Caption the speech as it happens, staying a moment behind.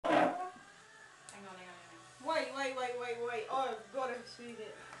I've got to see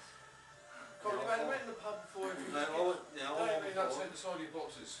it. Colin, you've had a met in the pub before. No, I Don't outside the side of your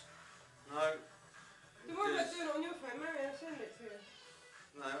boxes. No. Don't worry about doing it on your phone, Mary, I'll send it to you.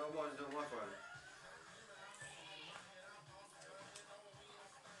 No, I might do it on my phone.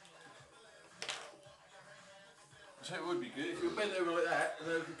 I tell you it would be good if you were bent over like that and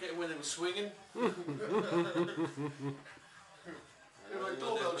they could get when they were swinging. Like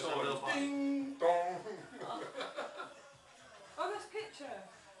doorbell chimes. Ding dong. Oh, that's picture.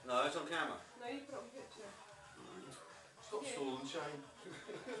 No, it's on camera. No, you put it on picture. Stop stalling, Shane.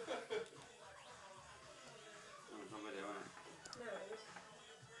 It's on video, isn't it? No, it is.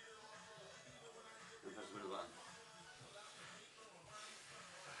 Press the middle button.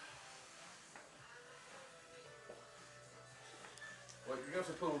 Well, you're going to have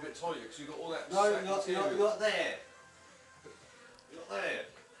to pull them a bit tighter because you've got all that. No, you're not there. You're not there.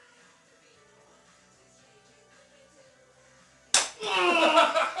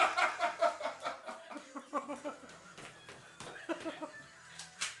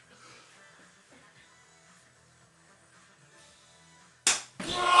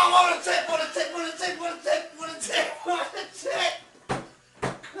 What a tip! What a tip! What a tip! What a tip! What a tip! What a tip!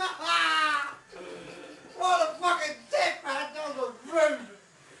 What a fucking tip, man! That was rude!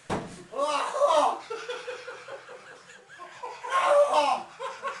 Oh. Oh.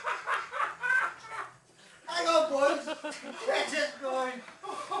 Hang on, boys! Get it going!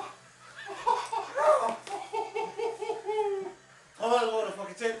 I don't want a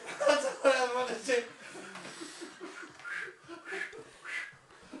fucking tip! I don't want a tip!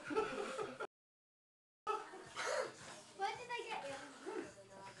 Where did they get you?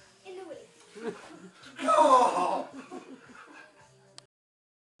 In the willy. Oh.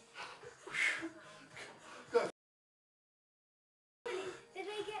 Did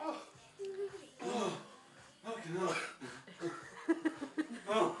they get in the willy? Oh. Fucking hell.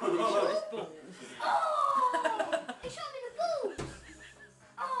 Oh! They shot me in the balls!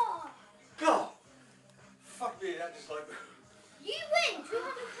 Oh! God! Fuck me, that just like... You win! £200!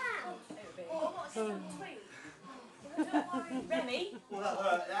 Oh, what's it on tweet? Don't worry. Remy? Well, that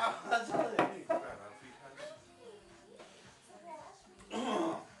hurt. That's hurt.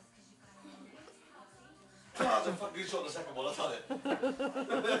 That's a fucking shot the second one, I've done it.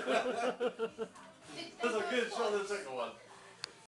 That's a good shot the second one.